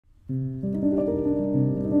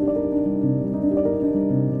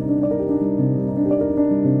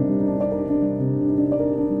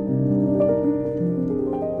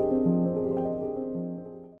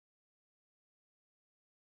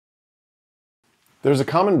There's a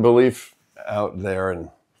common belief out there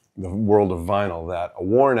in the world of vinyl that a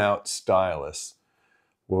worn out stylus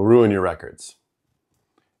will ruin your records.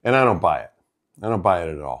 And I don't buy it. I don't buy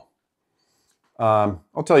it at all.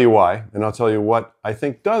 I'll tell you why, and I'll tell you what I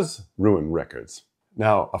think does ruin records.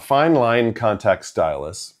 Now, a fine line contact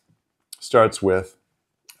stylus starts with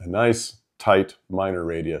a nice, tight minor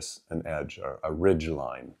radius and edge, or a ridge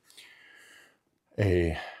line.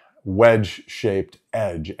 A wedge-shaped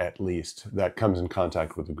edge, at least, that comes in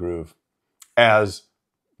contact with the groove. As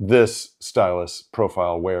this stylus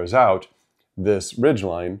profile wears out, this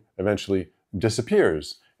ridgeline eventually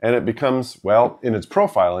disappears, and it becomes, well, in its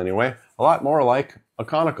profile anyway, a lot more like a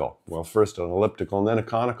conical. Well, first an elliptical and then a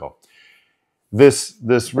conical. This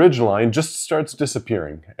ridgeline just starts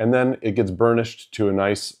disappearing, and then it gets burnished to a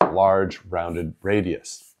nice, large, rounded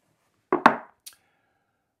radius.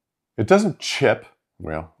 It doesn't chip.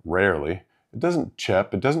 Well, rarely. It doesn't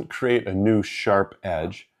chip. It doesn't create a new sharp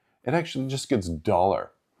edge. It actually just gets duller.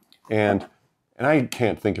 And I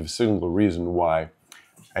can't think of a single reason why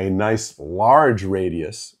a nice large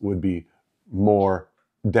radius would be more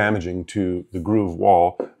damaging to the groove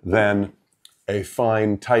wall than a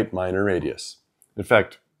fine, tight minor radius. In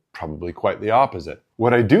fact, probably quite the opposite.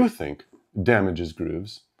 What I do think damages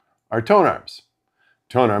grooves are tone arms.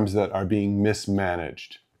 Tone arms that are being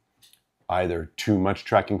mismanaged. Either too much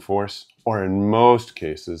tracking force, or in most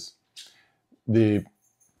cases, the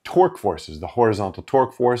torque forces, the horizontal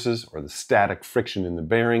torque forces, or the static friction in the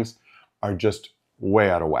bearings are just way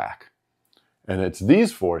out of whack. And it's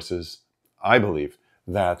these forces, I believe,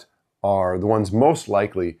 that are the ones most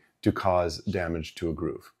likely to cause damage to a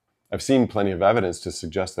groove. I've seen plenty of evidence to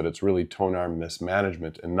suggest that it's really tone arm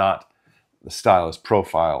mismanagement and not the stylus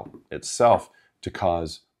profile itself to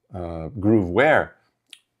cause groove wear.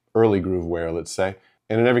 Early groove wear, let's say.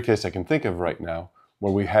 And in every case I can think of right now,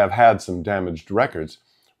 where we have had some damaged records,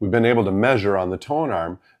 we've been able to measure on the tone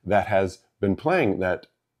arm that has been playing that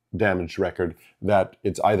damaged record that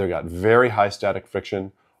it's either got very high static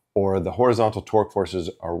friction or the horizontal torque forces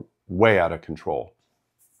are way out of control.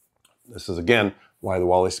 This is again why the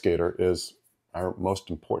Wally Skater is our most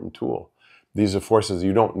important tool. These are forces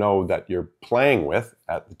you don't know that you're playing with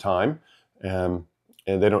at the time, and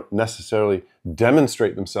they don't necessarily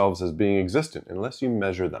demonstrate themselves as being existent unless you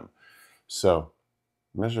measure them. So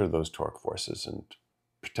measure those torque forces and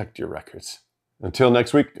protect your records. Until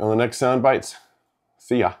next week on the next Sound Bites,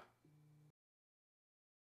 see ya.